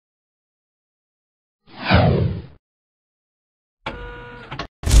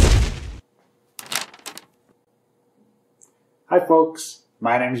Hi folks,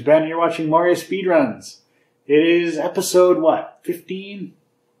 my name is Ben and you're watching Moria Speedruns. It is episode, what, 15?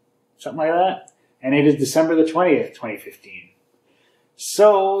 Something like that? And it is December the 20th, 2015.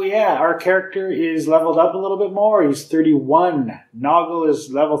 So, yeah, our character is leveled up a little bit more. He's 31. Noggle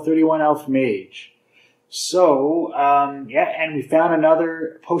is level 31 elf mage. So, yeah, and we found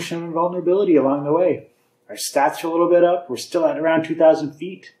another potion of invulnerability along the way. Our stats are a little bit up. We're still at around 2,000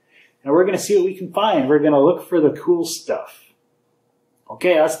 feet. And we're going to see what we can find. We're going to look for the cool stuff.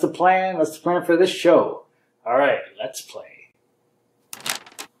 Okay, that's the plan. That's the plan for this show. All right, let's play.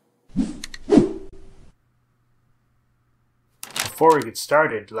 Before we get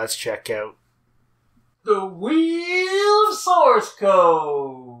started, let's check out the Wheel of Source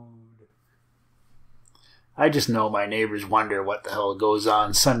Code. I just know my neighbors wonder what the hell goes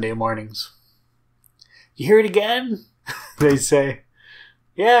on Sunday mornings. You hear it again? They say.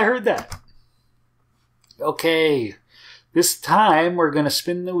 Yeah, I heard that. Okay. This time, we're going to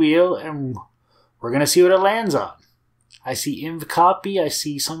spin the wheel, and we're going to see what it lands on. I see inv copy, I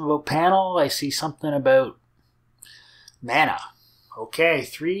see something about panel, I see something about mana. Okay,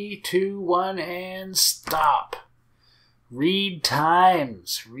 3, 2, 1, and stop. Read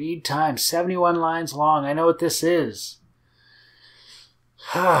times. 71 lines long. I know what this is.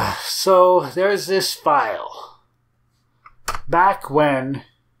 So, there's this file. Back when...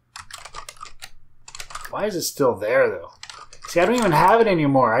 Why is it still there, though? See, I don't even have it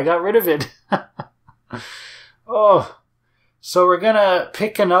anymore. I got rid of it. Oh. So we're going to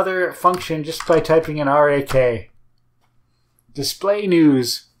pick another function just by typing in RAK. Display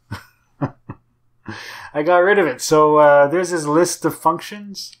news. I got rid of it. So there's this list of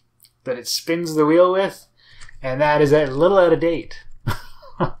functions that it spins the wheel with. And that is a little out of date.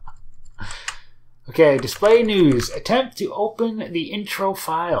 Okay, display news. Attempt to open the intro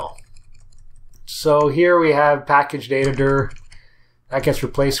file. So here we have package data dir. That gets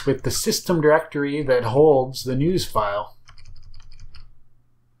replaced with the system directory that holds the news file.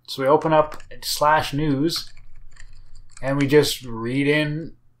 So we open up /news and we just read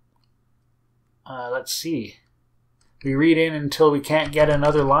in, let's see. We read in until we can't get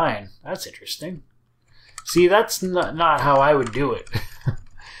another line. That's interesting. See, that's not how I would do it.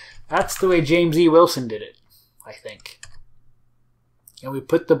 That's the way James E. Wilson did it, I think. And we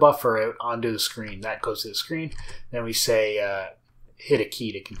put the buffer out onto the screen. That goes to the screen. Then we say, hit a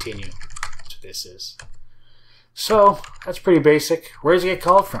key to continue. That's what this is. So, that's pretty basic. Where does it get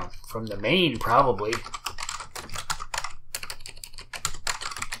called from? From the main, probably.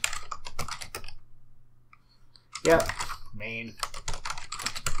 Yep, main.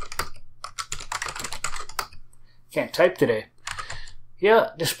 Can't type today. Yeah,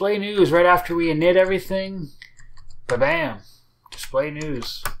 display news right after we init everything. Ba-bam. Display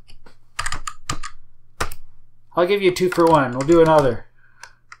news. I'll give you 2 for 1. We'll do another.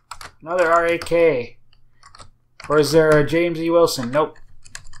 Another RAK. Or is there a James E. Wilson? Nope.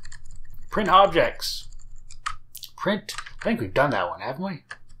 Print objects. Print. I think we've done that one, haven't we?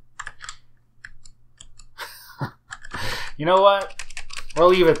 You know what? We'll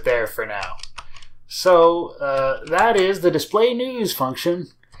leave it there for now. So, that is the display news function.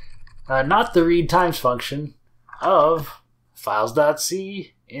 Not the read times function of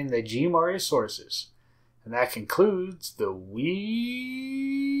files.c in the Moria sources. And that concludes the Wheel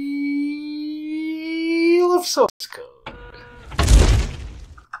of Source Code.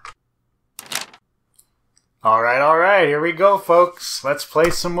 Alright, here we go, folks. Let's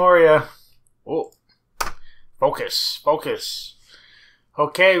play some Moria. Oh, focus.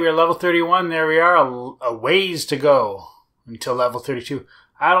 Okay, we're level 31. There we are. A ways to go until level 32.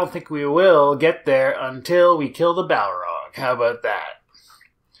 I don't think we will get there until we kill the Balrog. How about that?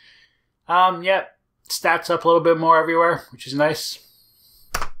 Yep. Stats up a little bit more everywhere, which is nice.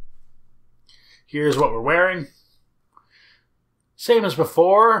 Here's what we're wearing. Same as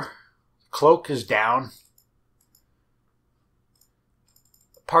before. Cloak is down.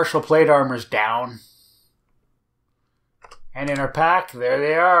 Partial plate armor's down. And in our pack, there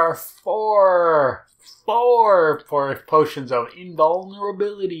they are. 4 potions of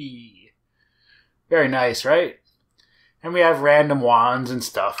invulnerability. Very nice, right? And we have random wands and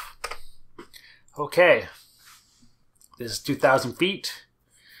stuff. Okay. This is 2,000 feet.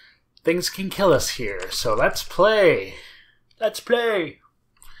 Things can kill us here. So let's play.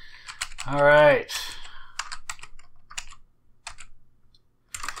 Alright.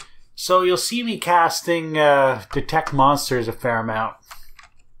 So you'll see me casting Detect Monsters a fair amount.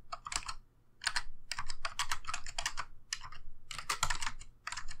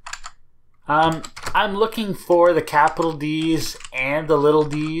 I'm looking for the capital D's and the little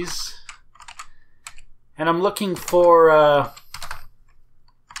d's. And I'm looking for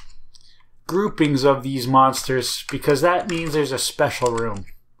groupings of these monsters because that means there's a special room.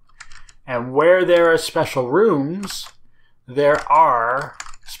 And where there are special rooms, there are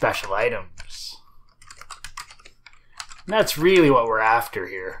special items. And that's really what we're after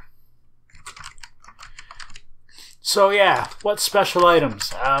here. So yeah, what special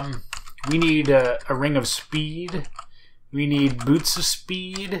items? We need a ring of speed. We need boots of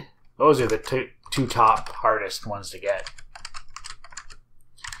speed. Those are the two top hardest ones to get.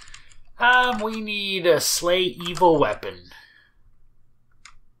 We need a slay evil weapon.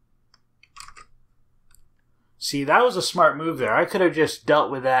 See, that was a smart move there. I could have just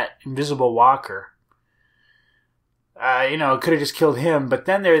dealt with that invisible walker. You know, could have just killed him, but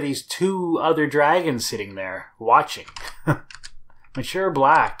then there are these two other dragons sitting there, watching. Mature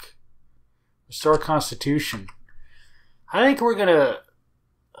Black. Restore Constitution. I think we're gonna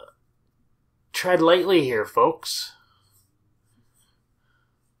tread lightly here, folks.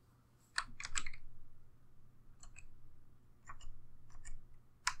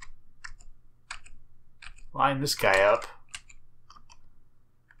 Line this guy up.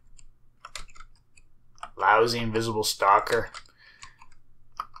 Lousy invisible stalker.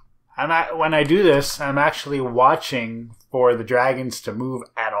 When I do this, I'm actually watching for the dragons to move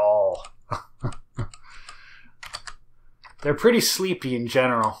at all. They're pretty sleepy in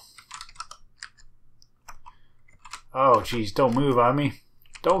general. Oh, geez, don't move on me.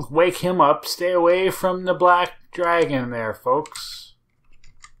 Don't wake him up. Stay away from the black dragon there, folks.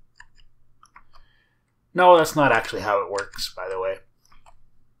 No, that's not actually how it works, by the way.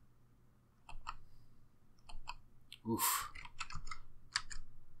 Oof.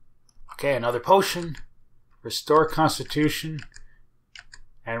 Okay, another potion. Restore Constitution.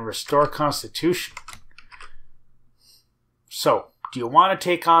 And Restore Constitution. So, do you want to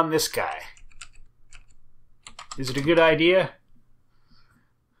take on this guy? Is it a good idea?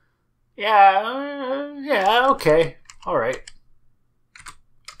 Yeah, okay. Alright.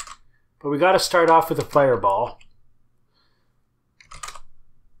 But we gotta start off with a fireball.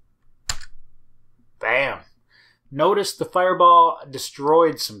 Bam. Notice the fireball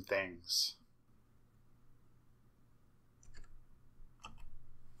destroyed some things.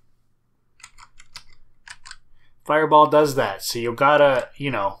 Fireball does that, so you gotta,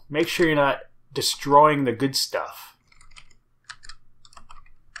 make sure you're not destroying the good stuff.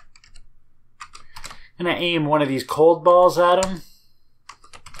 I'm gonna aim one of these cold balls at him.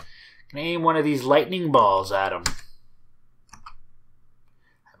 I'm gonna aim one of these lightning balls at him.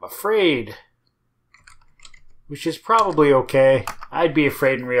 I'm afraid. Which is probably okay. I'd be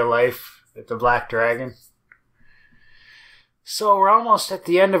afraid in real life with the black dragon. So we're almost at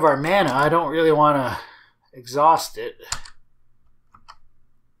the end of our mana. I don't really want to exhaust it.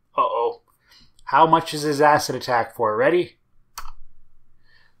 Uh-oh. How much is his acid attack for? Ready?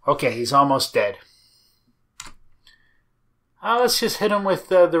 Okay, he's almost dead. Let's just hit him with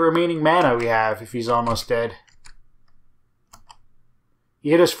the remaining mana we have if he's almost dead. He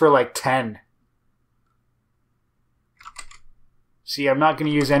hit us for like 10. See, I'm not going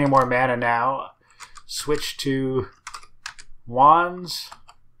to use any more mana now. Switch to wands.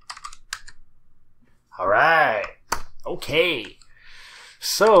 Alright. Okay.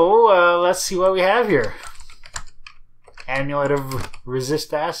 So, let's see what we have here. Amulet of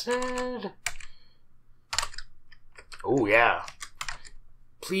Resist Acid. Oh, yeah.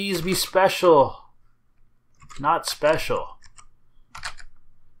 Please be special. Not special.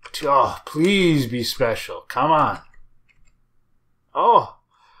 Oh, please be special. Come on. Oh.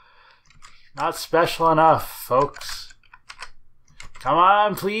 Not special enough, folks. Come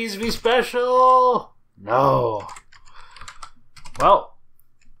on, please be special. No. Well,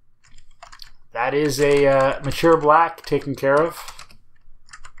 that is a mature black taken care of.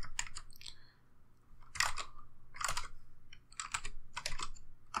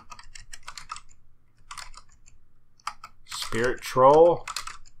 Spirit Troll.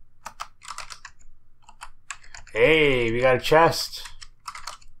 Hey, we got a chest.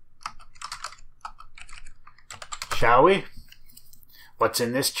 Shall we? What's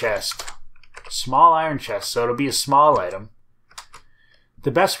in this chest? Small iron chest, so it'll be a small item. The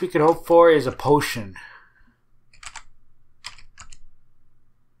best we could hope for is a potion.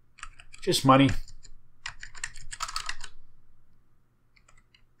 Just money.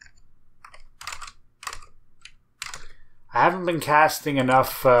 I haven't been casting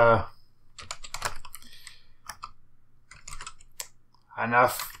enough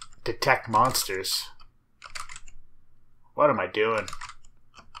detect monsters. What am I doing?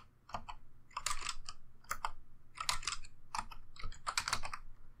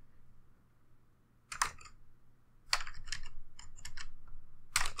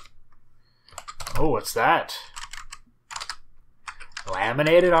 Oh, what's that?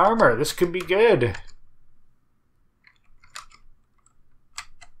 Laminated armor. This could be good.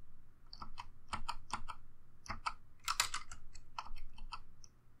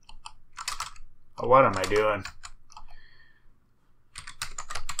 Oh, what am I doing?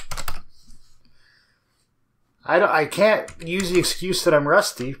 I can't use the excuse that I'm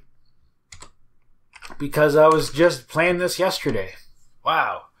rusty because I was just playing this yesterday.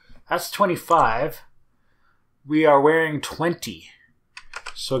 Wow, that's 25. We are wearing 20.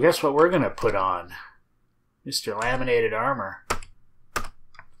 So guess what we're going to put on? Mr. Laminated Armor.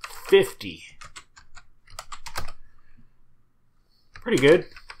 50. Pretty good.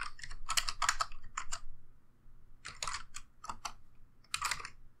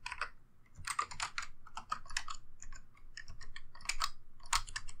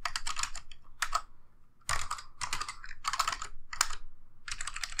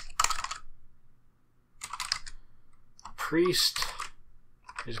 Priest.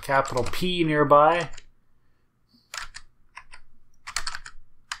 There's a capital P nearby.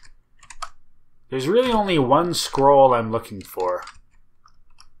 There's really only one scroll I'm looking for.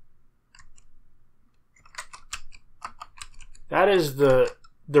 That is the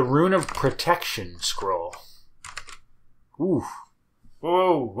Rune of Protection scroll. Ooh.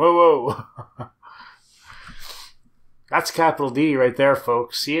 Whoa, whoa, whoa. That's capital D right there,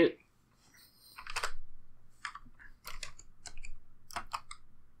 folks. See it?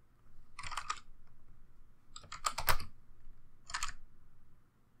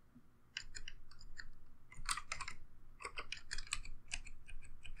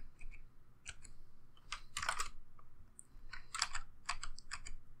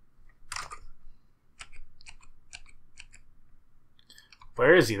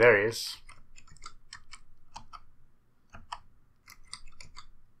 Where is he? There he is.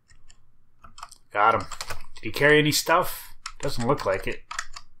 Got him. Did he carry any stuff? Doesn't look like it.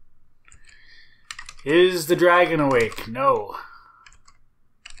 Is the dragon awake? No.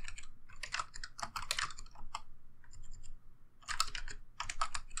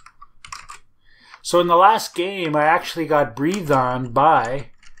 So in the last game, I actually got breathed on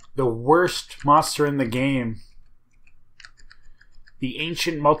by the worst monster in the game. The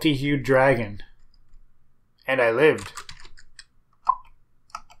ancient multi-hued dragon. And I lived.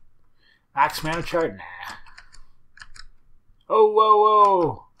 Max mana chart? Nah. Oh, whoa,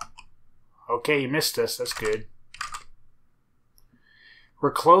 whoa. Okay, you missed us. That's good.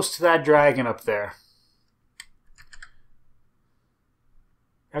 We're close to that dragon up there.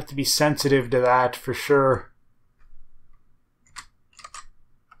 I have to be sensitive to that for sure.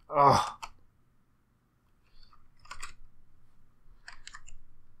 Ugh.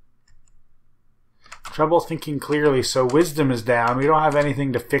 Trouble thinking clearly, so wisdom is down. We don't have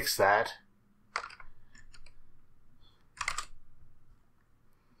anything to fix that.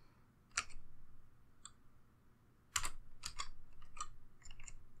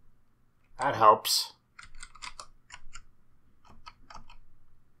 That helps.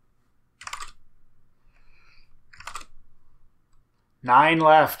 Nine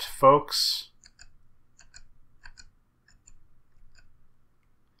left, folks.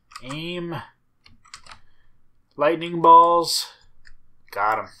 Aim. Lightning balls.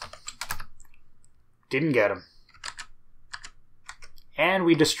 Got him. Didn't get him. And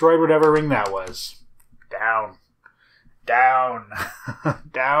we destroyed whatever ring that was. Down. Down.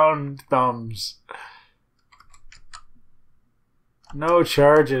 Down thumbs. No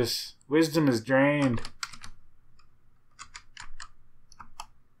charges. Wisdom is drained.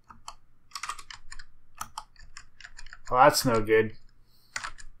 Well, that's no good.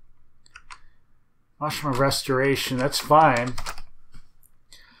 Mushroom of Restoration, that's fine.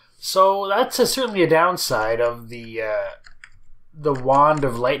 So that's certainly a downside of the Wand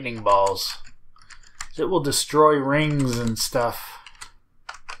of Lightning Balls. It will destroy rings and stuff.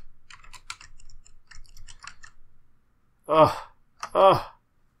 Ugh. Ugh.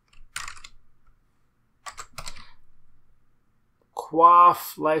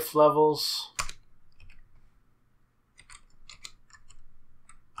 Quaff life levels.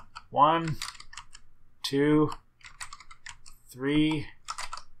 1, 2, 3,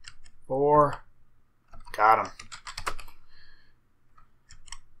 4. Got him.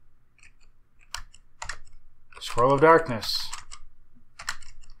 Scroll of Darkness.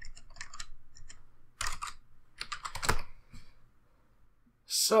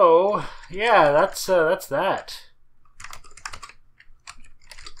 So, yeah, that's that.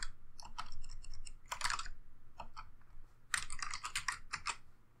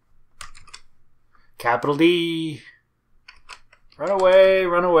 Capital D. Run away,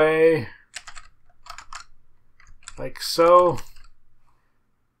 run away. Like so.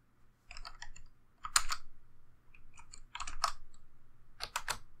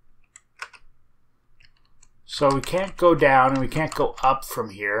 So we can't go down and we can't go up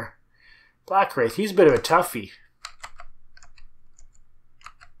from here. Black Wraith, he's a bit of a toughie.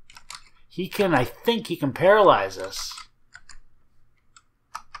 He can, I think he can paralyze us.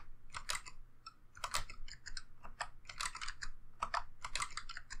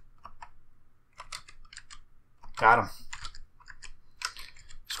 Got him.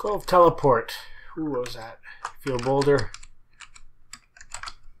 Scroll of Teleport. Who was that? Feel Boulder.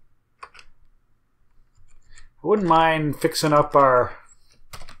 I wouldn't mind fixing up our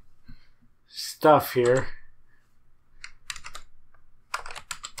stuff here.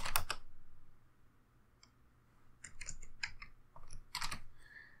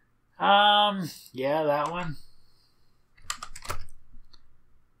 Yeah, that one.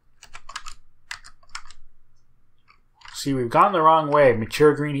 See, we've gone the wrong way.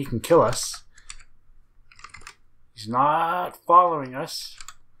 Mature Green, he can kill us. He's not following us.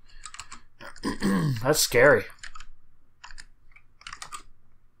 That's scary.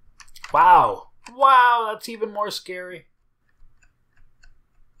 Wow. Wow, that's even more scary.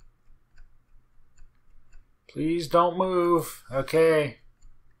 Please don't move. Okay.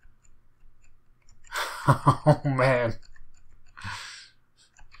 Oh, man.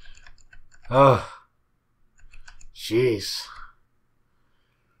 Oh. Jeez.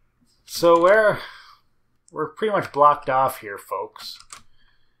 So we're pretty much blocked off here, folks.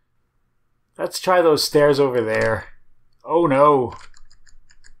 Let's try those stairs over there. Oh no.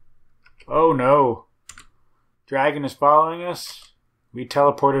 Oh no. Dragon is following us. We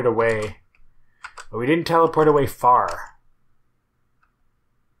teleported away. But we didn't teleport away far.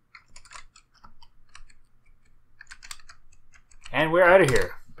 And we're out of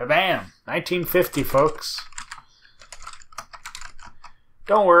here. Ba-bam. 1950, folks.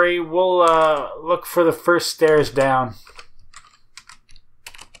 Don't worry, we'll look for the first stairs down.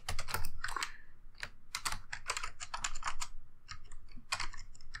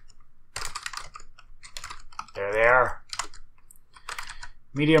 There they are.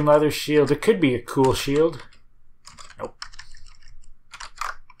 Medium leather shield. It could be a cool shield. Nope.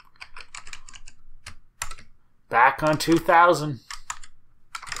 Back on 2000.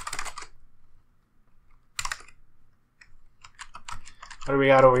 What do we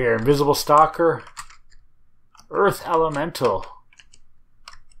got over here? Invisible Stalker. Earth Elemental.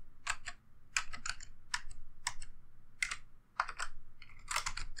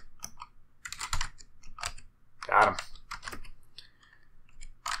 Got him.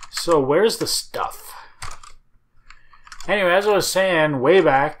 So where's the stuff? Anyway, as I was saying, way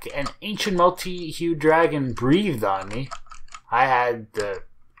back, an ancient multi-hued dragon breathed on me. I had the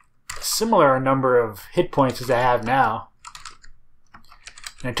similar number of hit points as I have now.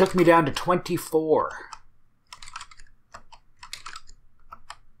 And it took me down to 24.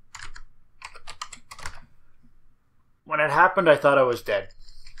 When it happened, I thought I was dead.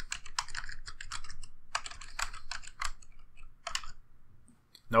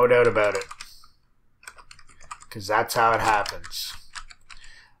 No doubt about it. Because that's how it happens.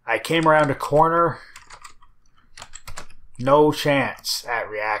 I came around a corner. No chance at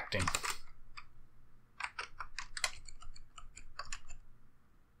reacting.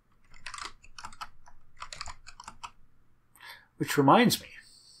 Which reminds me,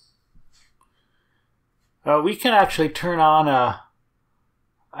 we can actually turn on an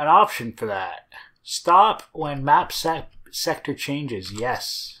option for that. Stop when map sector changes.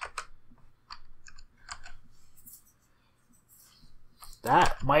 Yes.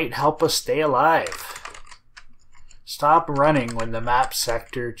 That might help us stay alive. Stop running when the map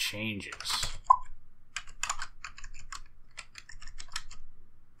sector changes.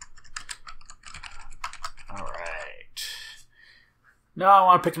 No, I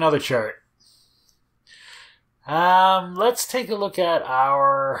want to pick another chart. Let's take a look at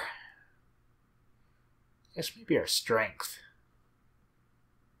our... I guess maybe our strength.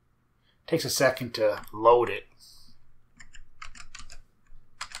 Takes a second to load it.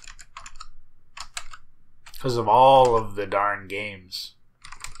 Because of all of the darn games.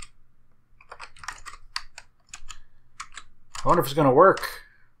 I wonder if it's going to work.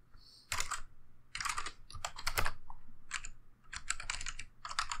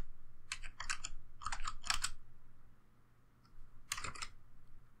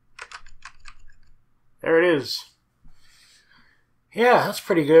 There it is. Yeah, that's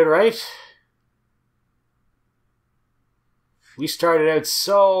pretty good, right? We started out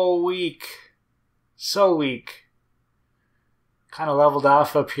so weak. So weak. Kind of leveled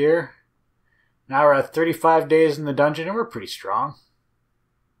off up here. Now we're at 35 days in the dungeon and we're pretty strong.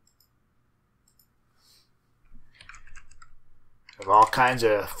 We have all kinds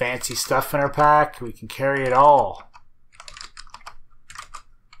of fancy stuff in our pack. We can carry it all.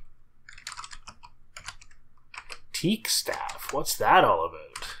 Teak staff. What's that all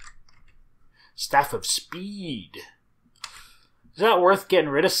about? Staff of speed. Is that worth getting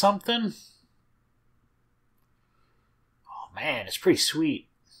rid of something? Oh man, it's pretty sweet.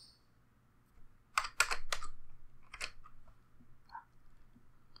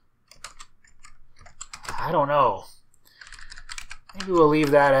 I don't know. Maybe we'll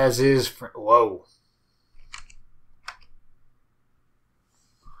leave that as is. Whoa.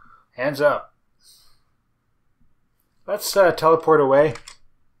 Hands up. Let's teleport away.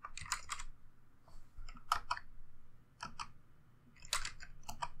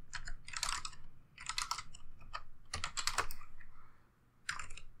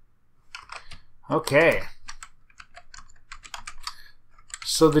 Okay.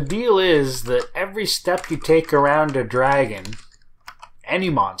 So the deal is that every step you take around a dragon, any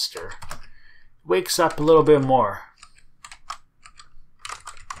monster, wakes up a little bit more.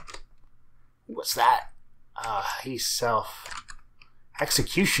 What's that? He's self.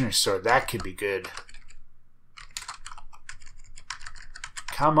 Executioner's sword, that could be good.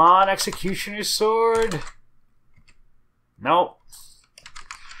 Come on, Executioner's sword. Nope.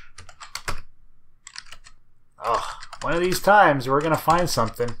 Oh, one of these times we're going to find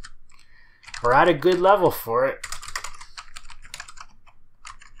something. We're at a good level for it.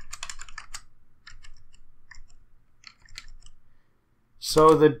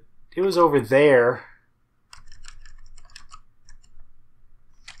 So it was over there.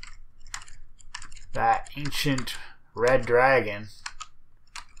 That ancient red dragon.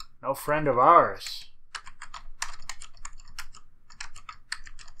 No friend of ours.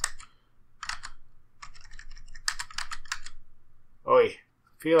 Oi,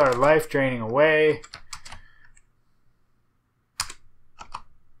 feel our life draining away.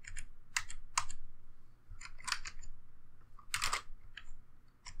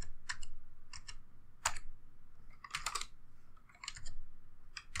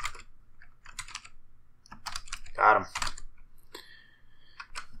 Got him.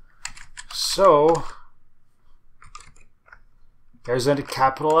 So, there's a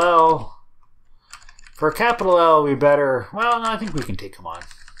capital L. For a capital L, we better... Well, no, I think we can take him on.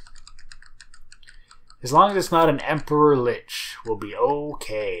 As long as it's not an Emperor Lich, we'll be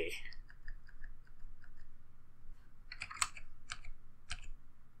okay.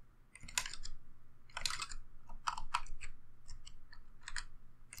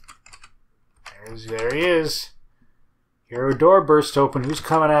 There he is. Hero door burst open. Who's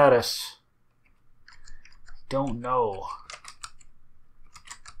coming at us? Don't know.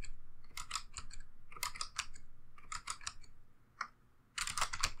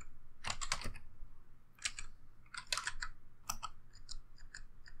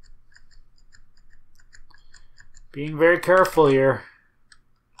 Being very careful here.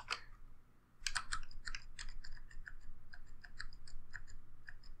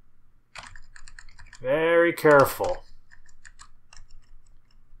 Very careful.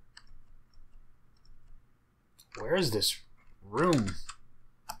 Where is this room?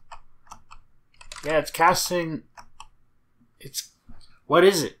 Yeah, it's casting... It's... What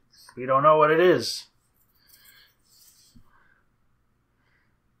is it? We don't know what it is.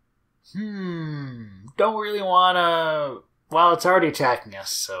 Don't really want to... Well, it's already attacking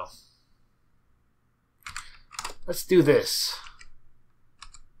us, so... Let's do this.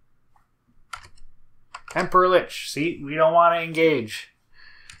 Emperor Lich. See, we don't want to engage.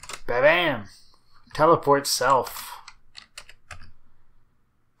 Bam! Teleport self.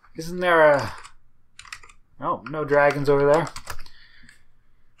 Isn't there a... Oh, no dragons over there.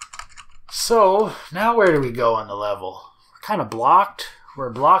 So, now where do we go on the level? We're kind of blocked. We're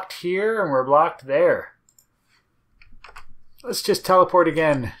blocked here and we're blocked there. Let's just teleport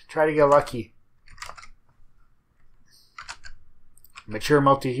again. Try to get lucky. Mature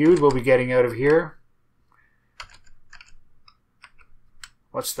multi-hued we'll be getting out of here.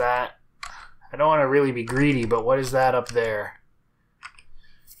 What's that? I don't want to really be greedy, but what is that up there?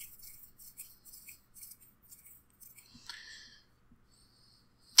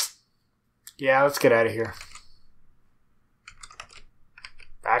 Yeah, let's get out of here.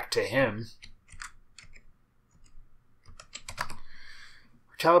 Back to him.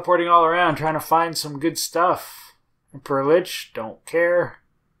 We're teleporting all around, trying to find some good stuff. Emperor Lich, don't care.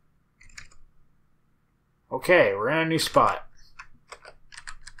 Okay, we're in a new spot.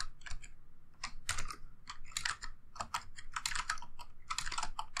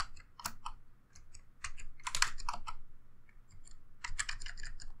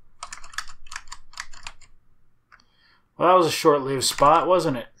 Well, that was a short-lived spot,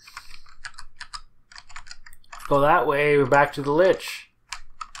 wasn't it? Go that way, we're back to the Lich.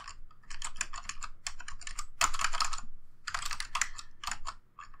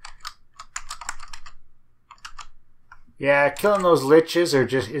 Yeah, killing those Liches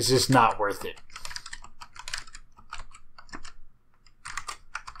is just not worth it.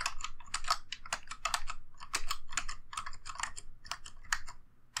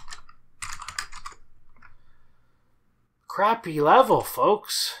 Crappy level,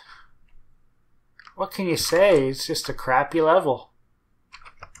 folks. What can you say? It's just a crappy level.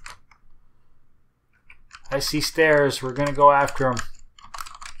 I see stairs. We're gonna go after them.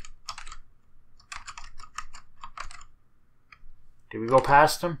 Did we go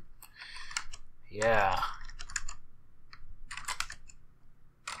past them? Yeah.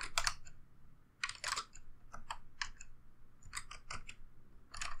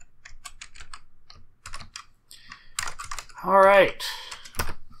 All right.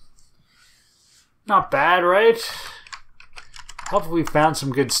 Not bad, right? Hopefully we found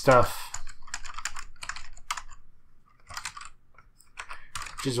some good stuff.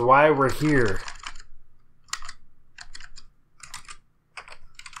 Which is why we're here.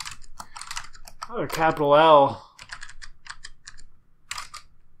 Oh, capital L.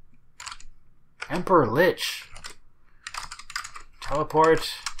 Emperor Lich.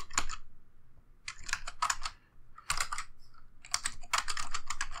 Teleport.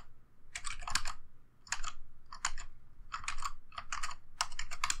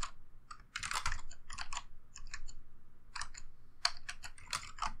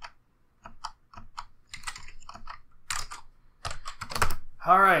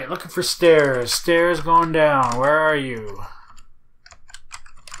 Alright, looking for stairs. Stairs going down. Where are you?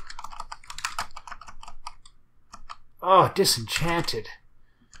 Oh, disenchanted.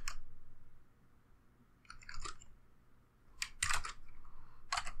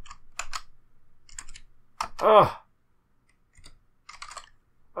 Oh.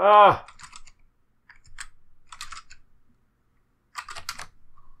 Ah.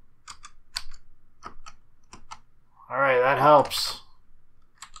 Alright, that helps.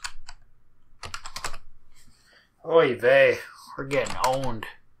 Oy vey, we're getting owned.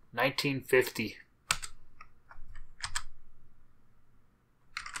 1950.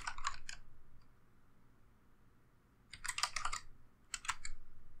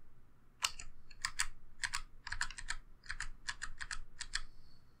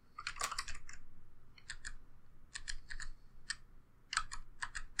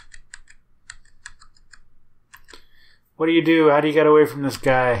 What do you do? How do you get away from this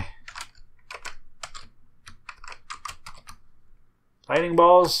guy? Lightning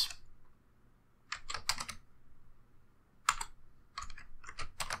balls?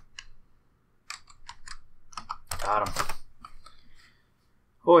 Got him.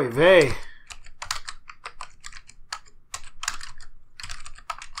 Oy vey.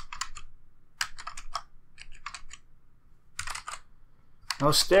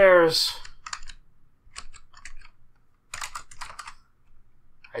 No stairs.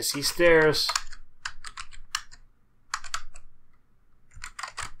 I see stairs.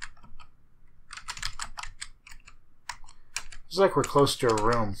 It's like we're close to a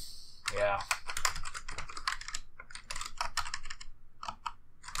room. Yeah.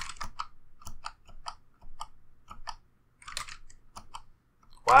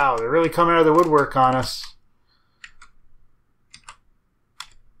 Wow, they're really coming out of the woodwork on us.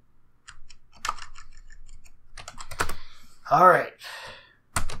 Alright.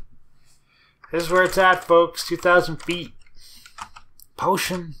 This is where it's at, folks. 2,000 feet.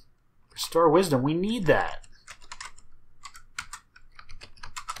 Potion. Restore wisdom. We need that.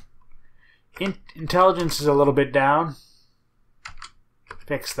 Intelligence is a little bit down.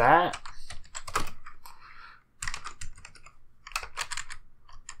 Fix that.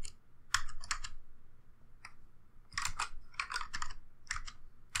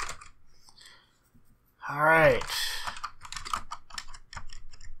 All right.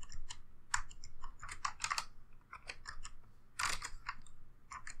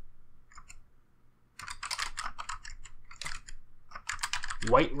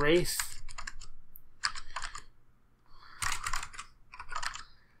 White Wraith.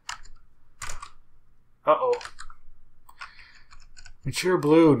 Uh-oh. Mature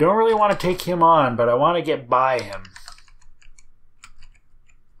Blue. Don't really want to take him on, but I want to get by him.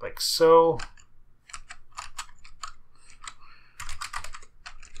 Like so.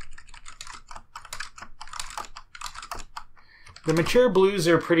 The Mature Blues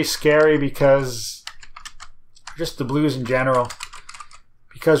are pretty scary because just the blues in general.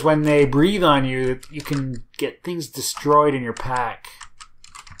 Because when they breathe on you, you can get things destroyed in your pack.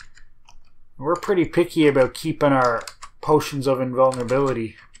 We're pretty picky about keeping our potions of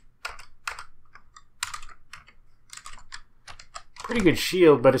invulnerability. Pretty good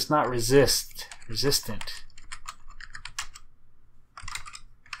shield, but it's not resistant.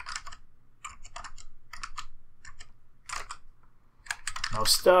 No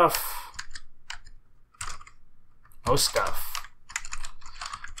stuff. No stuff.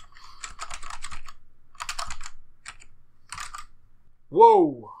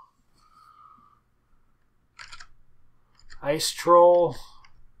 Whoa! Ice Troll.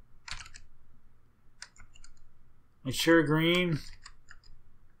 Mature Green.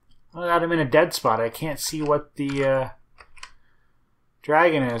 I got him in a dead spot. I can't see what the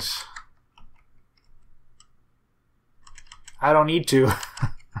dragon is. I don't need to.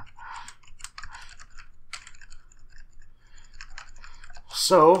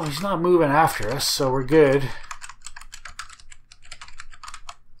 So, he's not moving after us, so we're good.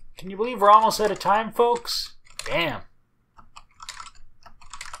 Can you believe we're almost out of time, folks? Damn.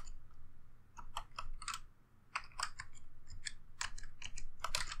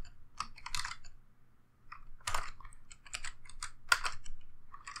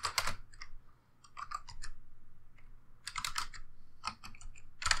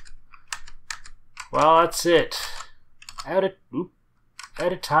 Well, that's it. Out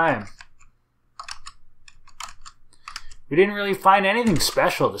of time. We didn't really find anything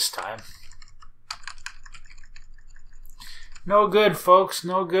special this time. No good, folks.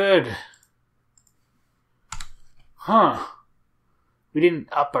 No good. Huh. We didn't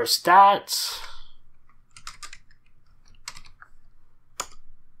up our stats.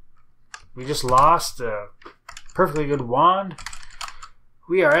 We just lost a perfectly good wand.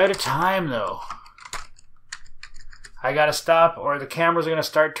 We are out of time, though. I gotta stop or the cameras are gonna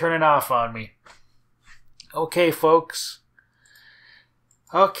start turning off on me. Okay, folks.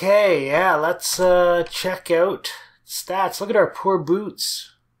 Okay, yeah, let's check out stats. Look at our poor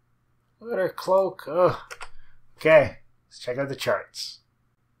boots. Look at our cloak. Ugh. Okay, let's check out the charts.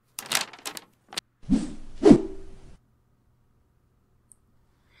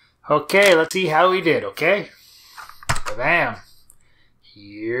 Okay, let's see how we did, okay? Bam.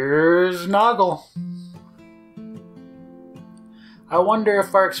 Here's Noggle. I wonder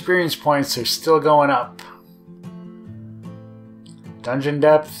if our experience points are still going up. Dungeon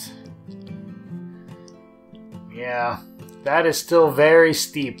depth. Yeah, that is still very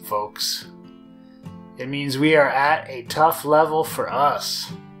steep, folks. It means we are at a tough level for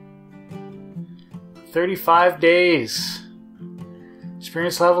us. 35 days.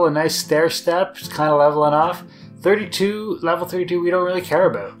 Experience level, a nice stair step. It's kind of leveling off. 32, level 32, we don't really care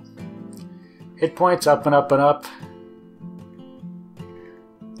about. Hit points up and up and up.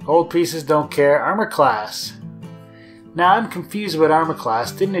 Gold pieces, don't care. Armor class. Now I'm confused about armor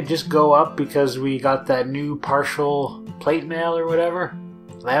class. Didn't it just go up because we got that new partial plate mail or whatever?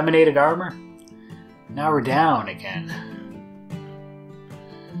 Laminated armor? Now we're down again.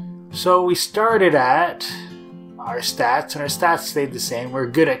 So we started at our stats, and our stats stayed the same. We're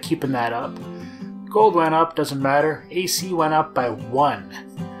good at keeping that up. Gold went up, doesn't matter. AC went up by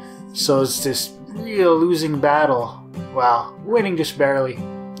 1. So it's this real losing battle. Well, winning just barely.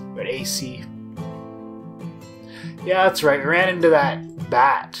 But AC. Yeah, that's right. We ran into that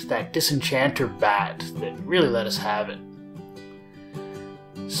bat, that disenchanter bat that really let us have it.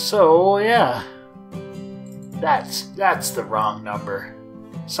 So, yeah. That's the wrong number.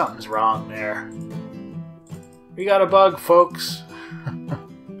 Something's wrong there. We got a bug, folks.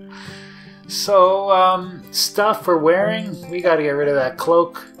 So, stuff for wearing. We gotta get rid of that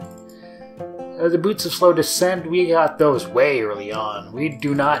cloak. The boots of slow descent, we got those way early on. We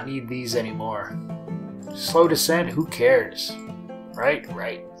do not need these anymore. Slow descent, who cares? Right?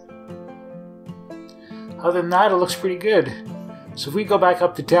 Right. Other than that, it looks pretty good. So if we go back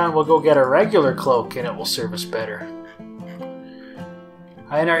up to town, we'll go get a regular cloak and it will serve us better.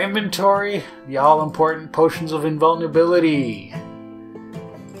 In our inventory, the all-important potions of invulnerability.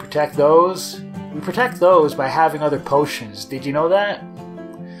 Protect those. We protect those by having other potions. Did you know that?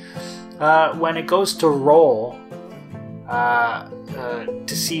 When it goes to roll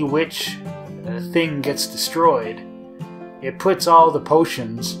to see which thing gets destroyed, it puts all the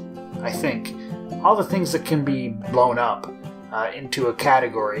potions, I think, all the things that can be blown up into a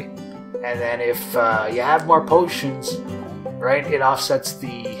category. And then if you have more potions, right, it offsets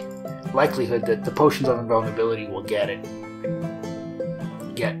the likelihood that the potions of invulnerability will get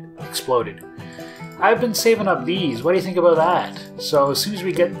exploded. I've been saving up these. What do you think about that? So as soon as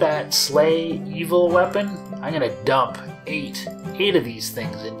we get that Slay Evil weapon, I'm going to dump 8 8 of these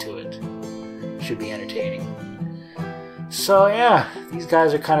things into it. Should be entertaining. So yeah, these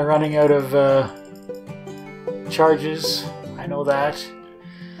guys are kind of running out of charges. I know that.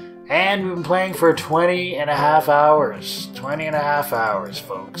 And we've been playing for 20 and a half hours. 20 and a half hours,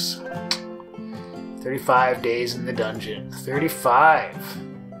 folks. 35 days in the dungeon. 35.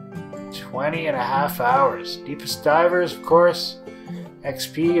 20 and a half hours. Deepest divers, of course.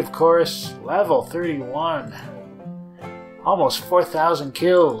 XP, of course. Level 31. Almost 4,000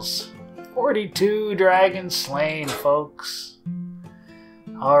 kills. 42 dragons slain, folks.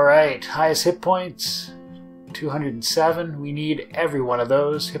 Alright, highest hit points. 207. We need every one of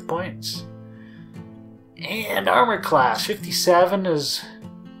those hit points. And armor class. 57 is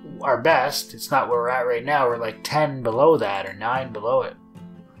our best. It's not where we're at right now. We're like 10 below that or 9 below it.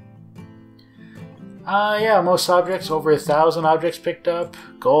 Yeah, most objects, over 1,000 objects picked up.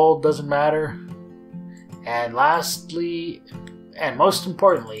 Gold doesn't matter. And lastly, and most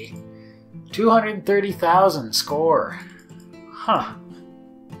importantly, 230,000 score. Huh.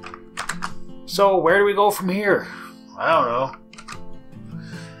 So where do we go from here? I don't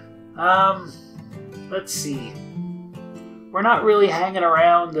know. Let's see. We're not really hanging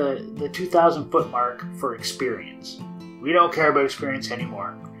around the 2,000 foot mark for experience. We don't care about experience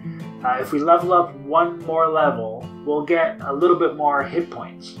anymore. If we level up one more level, we'll get a little bit more hit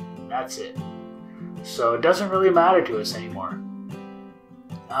points. That's it. So it doesn't really matter to us anymore.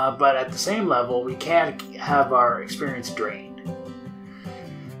 But at the same level, we can't have our experience drained.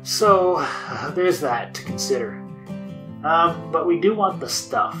 So there's that to consider. But we do want the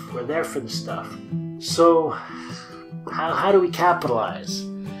stuff. We're there for the stuff. So how do we capitalize?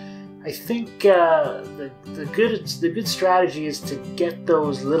 I think the good strategy is to get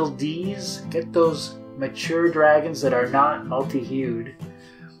those little Ds, get those mature dragons that are not multi-hued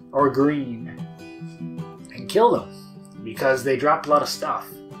or green, and kill them because they drop a lot of stuff.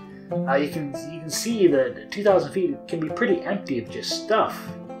 You can see that 2,000 feet can be pretty empty of just stuff.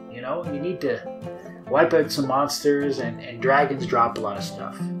 You know, you need to wipe out some monsters, and dragons drop a lot of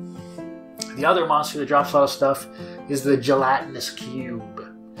stuff. The other monster that drops a lot of stuff is the gelatinous cube.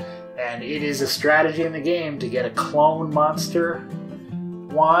 And it is a strategy in the game to get a clone monster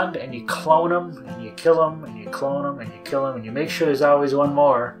wand, and you clone them, and you kill them, and you clone them, and you kill them, and you make sure there's always one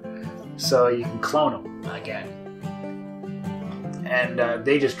more, so you can clone them again. And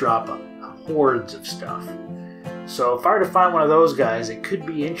they just drop hordes of stuff. So if I were to find one of those guys, it could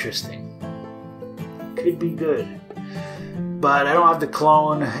be interesting. Could be good. But I don't have the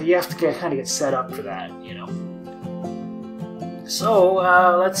clone. You have to kind of get set up for that, you know. So,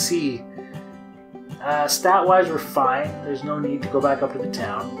 let's see. Stat-wise, we're fine. There's no need to go back up to the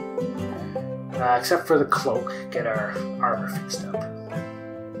town. Except for the cloak. Get our armor fixed up.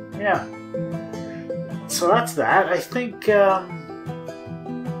 Yeah. So that's that. I think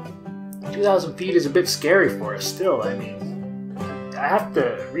 2,000 feet is a bit scary for us still. I mean, I have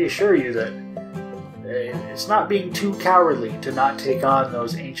to reassure you that it's not being too cowardly to not take on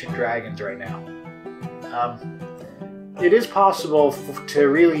those ancient dragons right now. It is possible to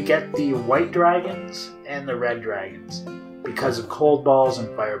really get the white dragons and the red dragons because of cold balls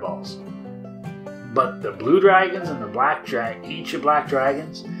and fireballs. But the blue dragons and the ancient black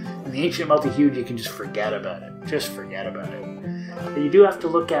dragons and the ancient multi-hued, you can just forget about it. Just forget about it. But you do have to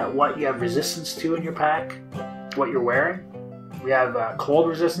look at what you have resistance to in your pack, what you're wearing. We have cold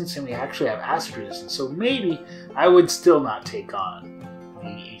resistance and we actually have acid resistance. So maybe I would still not take on the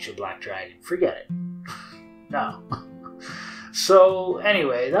ancient black dragon. Forget it. No. So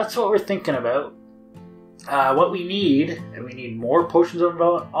anyway, that's what we're thinking about. What we need, and we need more potions of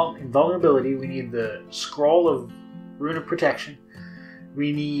invulnerability. We need the scroll of rune of protection.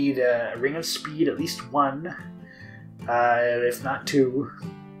 We need a ring of speed, at least one, if not two.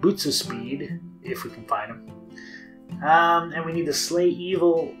 Boots of speed, if we can find them. And we need the slay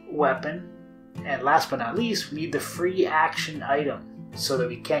evil weapon. And last but not least, we need the free action item so that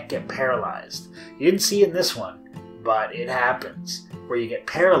we can't get paralyzed. You didn't see it in this one, but it happens where you get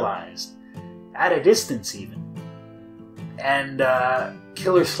paralyzed at a distance even. And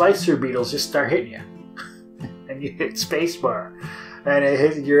killer slicer beetles just start hitting you. And you hit spacebar.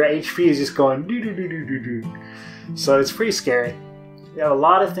 And your HP is just going doo-doo-doo-doo-doo-doo. So it's pretty scary. We have a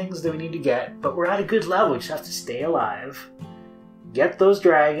lot of things that we need to get, but we're at a good level. We just have to stay alive, get those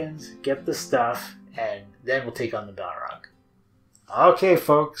dragons, get the stuff, and then we'll take on the Balrog. Okay,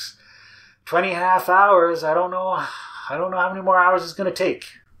 folks. 20 and a half hours. I don't know how many more hours it's going to take.